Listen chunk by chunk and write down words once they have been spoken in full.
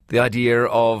The idea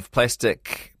of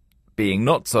plastic being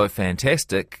not so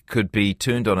fantastic could be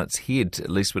turned on its head, at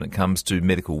least when it comes to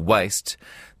medical waste.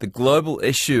 The global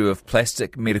issue of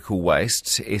plastic medical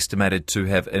waste, estimated to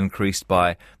have increased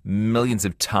by millions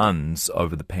of tonnes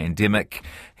over the pandemic,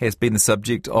 has been the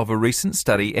subject of a recent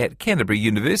study at Canterbury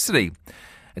University.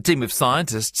 A team of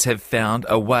scientists have found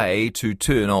a way to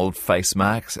turn old face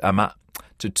masks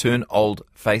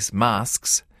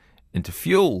into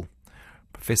fuel.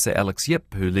 Professor Alex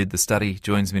Yip, who led the study,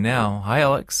 joins me now. Hi,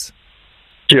 Alex.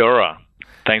 Kia ora.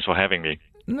 Thanks for having me.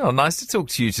 No, nice to talk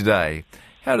to you today.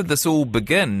 How did this all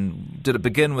begin? Did it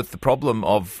begin with the problem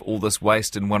of all this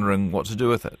waste and wondering what to do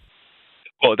with it?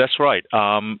 Well, that's right.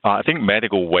 I think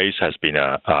medical waste has been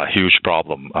a huge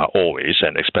problem always,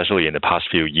 and especially in the past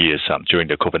few years during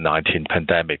the COVID-19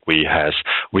 pandemic, we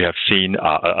have seen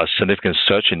a significant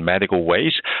surge in medical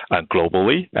waste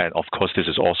globally, and of course, this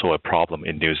is also a problem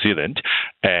in New Zealand.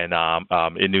 And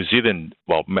in New Zealand,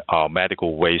 our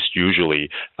medical waste usually,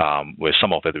 with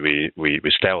some of it, we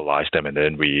sterilize them, and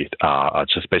then we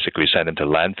just basically send them to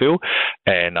landfill.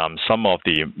 And some of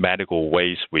the medical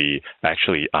waste we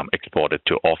actually exported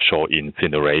to offshore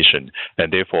incineration.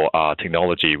 And therefore, our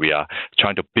technology, we are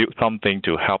trying to build something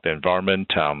to help the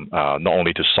environment, not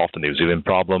only to solve the New Zealand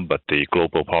problem, but the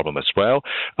global problem as well.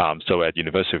 So at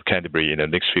University of Canterbury, in the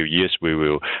next few years, we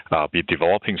will be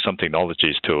developing some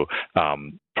technologies to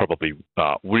probably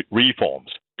reform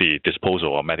the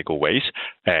disposal of medical waste.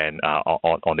 And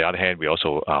on the other hand, we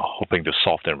also are hoping to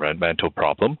solve the environmental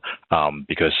problem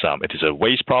because it is a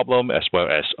waste problem, as well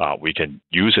as we can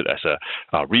use it as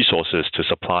a resources to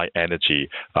supply energy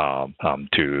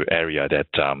to area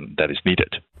that is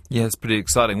needed. Yeah, it's pretty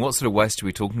exciting. What sort of waste are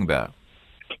we talking about?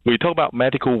 We talk about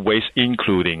medical waste,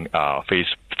 including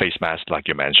face masks, like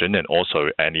you mentioned, and also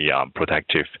any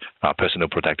personal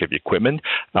protective equipment,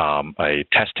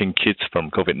 testing kits from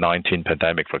COVID-19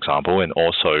 pandemic, for example, and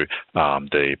also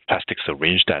the plastic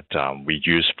syringe that we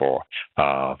use for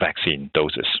vaccine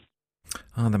doses.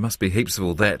 Oh, there must be heaps of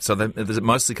all that. So is it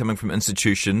mostly coming from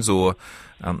institutions, or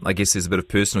I guess there's a bit of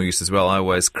personal use as well? I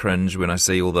always cringe when I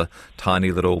see all the tiny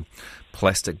little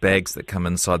plastic bags that come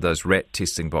inside those rat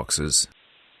testing boxes.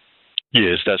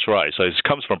 Yes, that's right. So it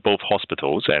comes from both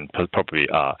hospitals and probably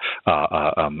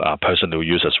personal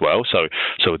use as well.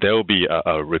 So there will be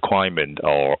a requirement,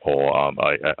 or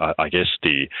I guess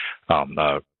the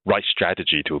right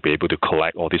strategy to be able to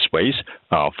collect all this waste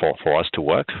for us to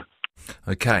work.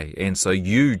 Okay, and so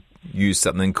you use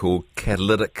something called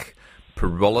catalytic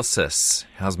pyrolysis.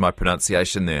 How's my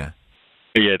pronunciation there?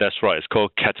 Yeah, that's right. It's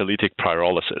called catalytic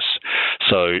pyrolysis.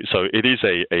 So it is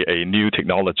a new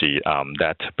technology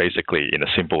that basically, in a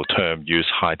simple term, use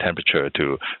high temperature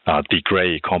to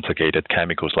degrade complicated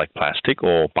chemicals like plastic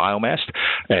or biomass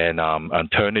and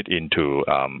turn it into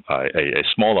a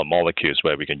smaller molecules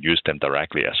where we can use them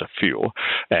directly as a fuel.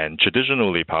 And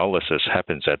traditionally, pyrolysis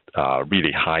happens at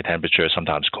really high temperature,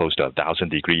 sometimes close to 1,000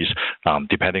 degrees.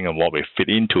 Depending on what we fit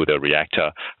into the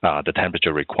reactor, the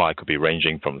temperature required could be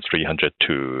ranging from 300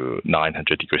 to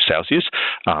 900 degrees Celsius.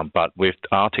 But with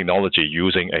our technology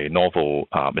using a novel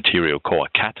material called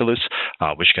a catalyst,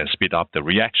 which can speed up the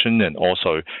reaction and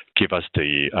also give us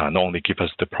not only give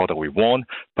us the product we want,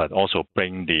 but also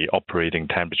bring the operating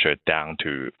temperature down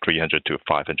to 300 to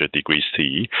 500 degrees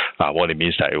C. What it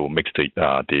means that it will make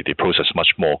the process much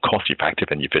more cost effective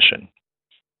and efficient.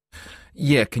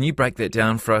 Yeah, can you break that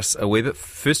down for us a wee bit?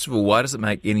 First of all, why does it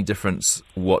make any difference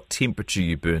what temperature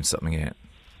you burn something at?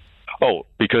 Oh,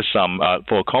 because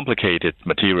for a complicated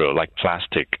material like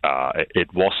plastic,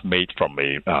 it was made from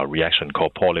a reaction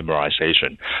called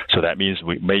polymerization. So that means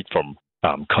we made from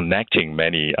connecting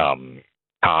many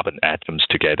carbon atoms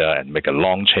together and make a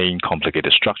long chain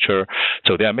complicated structure.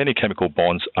 So there are many chemical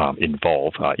bonds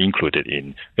involved, included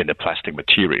in the plastic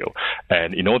material.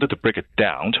 And in order to break it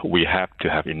down, we have to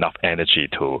have enough energy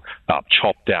to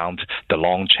chop down the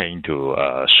long chain to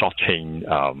short chain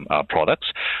products.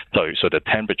 So the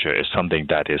temperature is something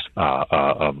that is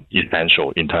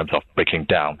essential in terms of breaking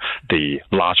down the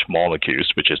large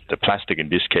molecules, which is the plastic in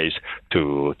this case,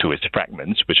 to its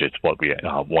fragments, which is what we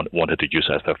wanted to use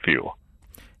as a fuel.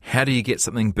 How do you get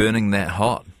something burning that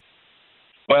hot?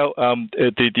 Well,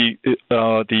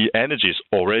 the energy is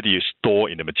already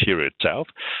stored in the material itself.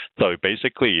 So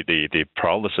basically, the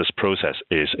pyrolysis process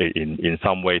is in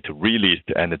some way to release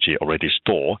the energy already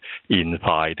stored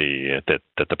inside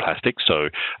the plastic. So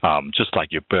just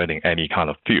like you're burning any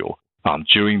kind of fuel,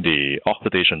 during the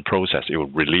oxidation process, it will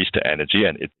release the energy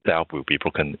and itself will be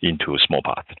broken into small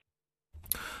parts.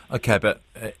 Okay, but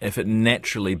if it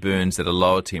naturally burns at a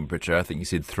lower temperature, I think you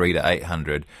said 300 to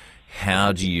 800,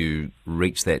 how do you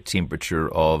reach that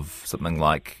temperature of something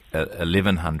like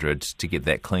 1100 to get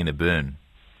that cleaner burn?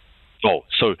 Oh,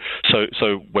 so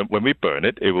when we burn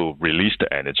it, it will release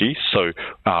the energy. So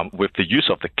with the use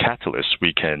of the catalyst,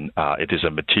 we can. It is a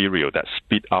material that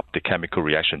speed up the chemical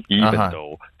reaction, even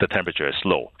though the temperature is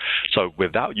low. So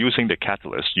without using the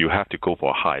catalyst, you have to go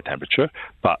for a high temperature.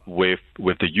 But with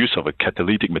the use of a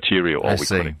catalytic material, or we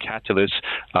call it catalyst,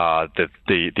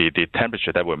 the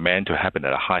temperature that were meant to happen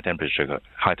at a high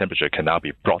temperature can now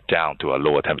be brought down to a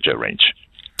lower temperature range.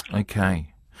 Okay.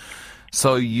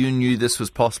 So you knew this was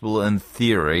possible in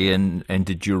theory, and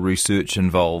did your research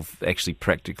involve actually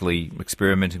practically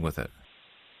experimenting with it?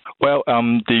 Well,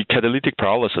 the catalytic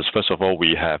pyrolysis, first of all,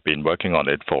 we have been working on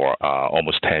it for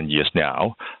almost 10 years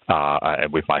now.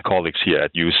 And with my colleagues here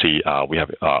at UC, we have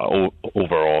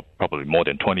overall probably more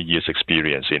than 20 years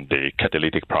experience in the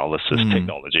catalytic pyrolysis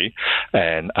technology.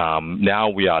 And now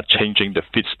we are changing the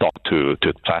feedstock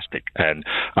to plastic. And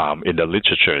in the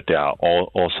literature, there are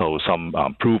also some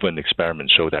proven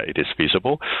experiments show that it is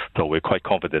feasible. So we're quite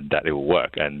confident that it will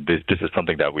work. And this is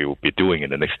something that we will be doing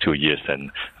in the next 2 years,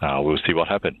 and we'll see what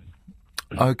happens.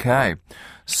 Okay,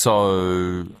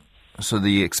 so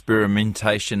the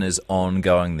experimentation is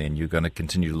ongoing then. You're going to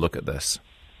continue to look at this.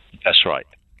 That's right.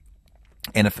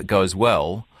 And if it goes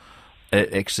well,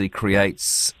 it actually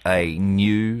creates a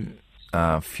new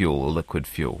fuel, a liquid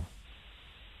fuel.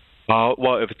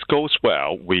 Well, if it goes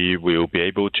well, we will be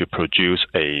able to produce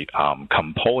a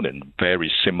component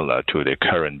very similar to the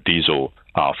current diesel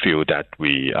fuel that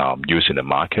we use in the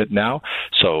market now.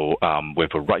 So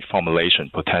with a right formulation,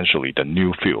 potentially the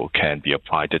new fuel can be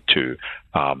applied to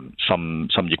some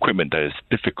equipment that is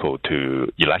difficult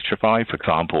to electrify, for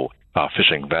example,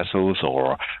 fishing vessels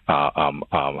or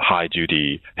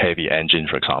high-duty heavy engine,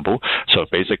 for example. So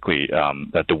basically,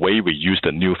 the way we use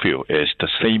the new fuel is the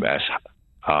same as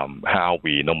how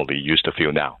we normally use the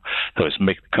fuel now. So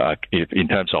in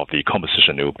terms of the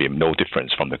composition, it will be no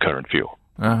difference from the current fuel.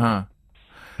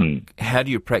 How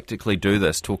do you practically do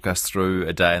this? Talk us through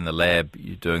a day in the lab.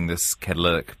 You're doing this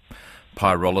catalytic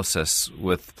pyrolysis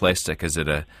with plastic. Is it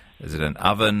an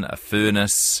oven, a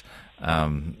furnace?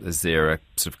 Is there a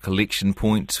sort of collection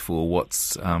point for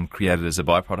what's created as a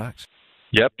byproduct?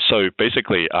 Yep. So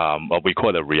basically, we call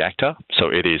it a reactor. So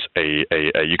it is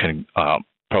you can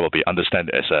probably understand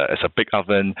it as a big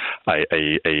oven,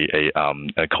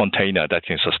 a container that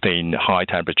can sustain high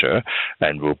temperature,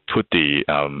 and we'll put the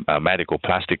medical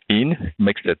plastic in,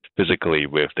 mix it physically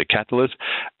with the catalyst,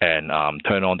 and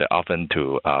turn on the oven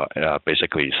to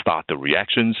basically start the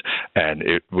reactions, and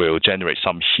it will generate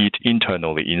some heat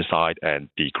internally inside and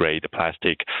degrade the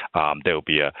plastic. There will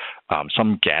be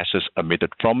some gases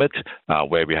emitted from it,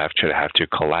 where we have to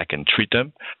collect and treat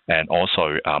them, and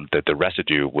also the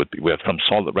residue we have some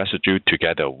solid residue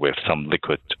together with some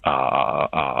liquid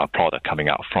product coming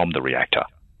out from the reactor.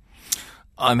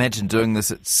 I imagine doing this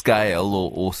at scale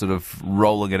or sort of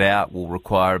rolling it out will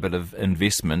require a bit of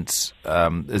investment.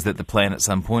 Is that the plan at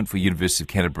some point for University of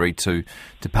Canterbury to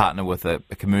partner with a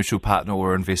commercial partner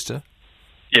or investor?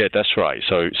 Yeah, that's right.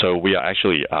 So we are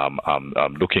actually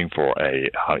looking for a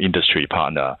industry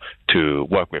partner to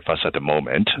work with us at the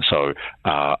moment. So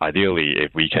ideally,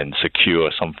 if we can secure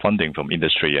some funding from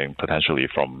industry and potentially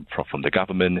from the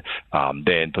government,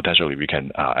 then potentially we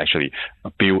can actually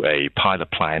build a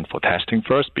pilot plan for testing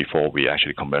first before we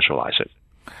actually commercialize it.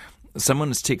 Someone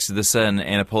has texted this in,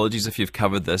 and apologies if you've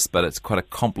covered this, but it's quite a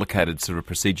complicated sort of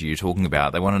procedure you're talking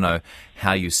about. They want to know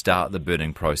how you start the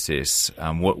burning process.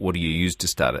 What do you use to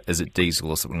start it? Is it diesel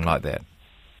or something like that?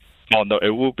 Oh no, it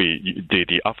will be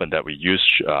the oven that we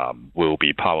use will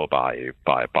be powered by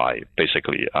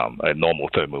basically a normal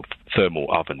thermal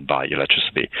oven by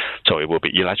electricity. So it will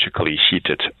be electrically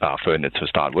heated furnace to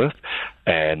start with,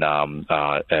 and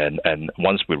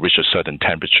once we reach a certain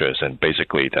temperatures, and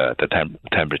basically the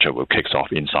temperature will kick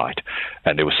off inside,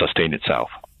 and it will sustain itself.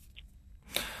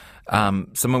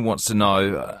 Someone wants to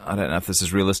know, I don't know if this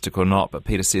is realistic or not, but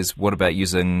Peter says, what about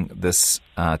using this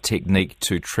technique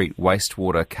to treat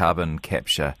wastewater carbon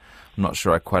capture? I'm not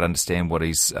sure I quite understand what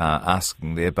he's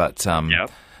asking there, but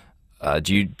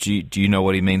do you know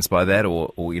what he means by that,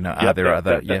 or are there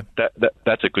other?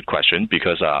 That's a good question,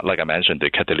 because like I mentioned, the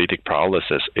catalytic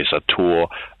pyrolysis is a tool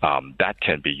that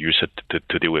can be used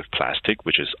to deal with plastic,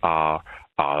 which is our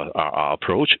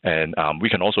approach, and we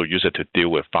can also use it to deal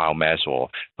with biomass, or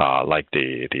like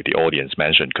the audience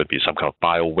mentioned, could be some kind of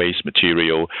bio-waste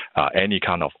material, any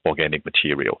kind of organic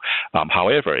material.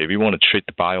 However, if you want to treat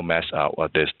the biomass,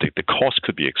 the cost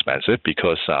could be expensive,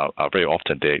 because very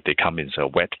often they come in a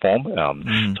wet form,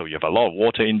 so you have a lot of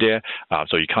water in there,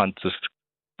 so you can't just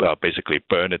basically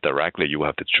burn it directly. You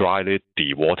have to dry it,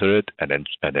 dewater it, and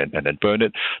then burn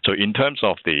it. So in terms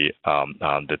of the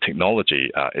technology,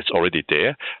 it's already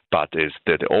there, but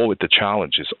the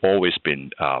challenge has always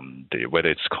been whether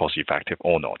it's cost effective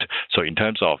or not. So in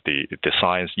terms of the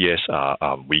science, yes,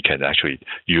 we can actually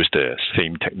use the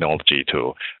same technology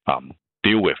to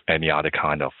deal with any other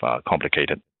kind of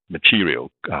complicated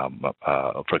material,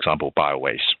 for example,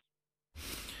 bio-waste.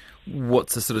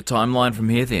 What's the sort of timeline from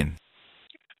here then?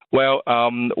 Well,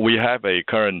 we have a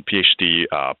current PhD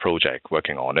project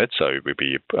working on it, so it will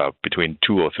be between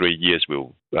 2 or 3 years.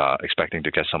 We'll expecting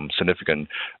to get some significant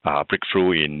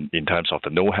breakthrough in terms of the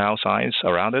know-how science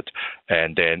around it,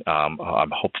 and then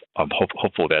I'm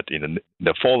hopeful that in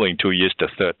the following 2 years, the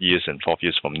 3rd years and 4th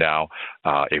years from now,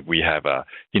 if we have a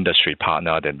industry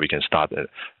partner, then we can start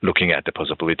looking at the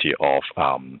possibility of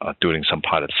doing some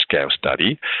pilot scale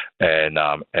study, and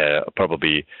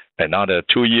probably another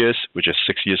 2 years, which is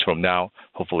 6 years from now,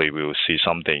 hopefully we will see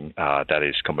something that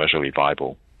is commercially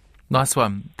viable. Nice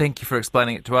one. Thank you for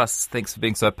explaining it to us. Thanks for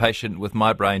being so patient with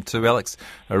my brain too, Alex.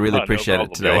 I really appreciate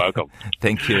it today. You're welcome.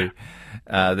 Thank you.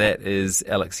 That is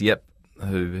Alex Yip,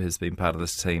 who has been part of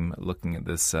this team looking at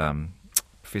this,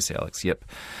 Professor Alex Yip,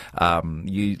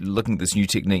 you looking at this new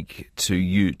technique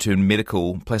to turn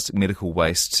plastic medical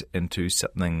waste into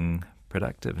something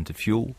productive, into fuel.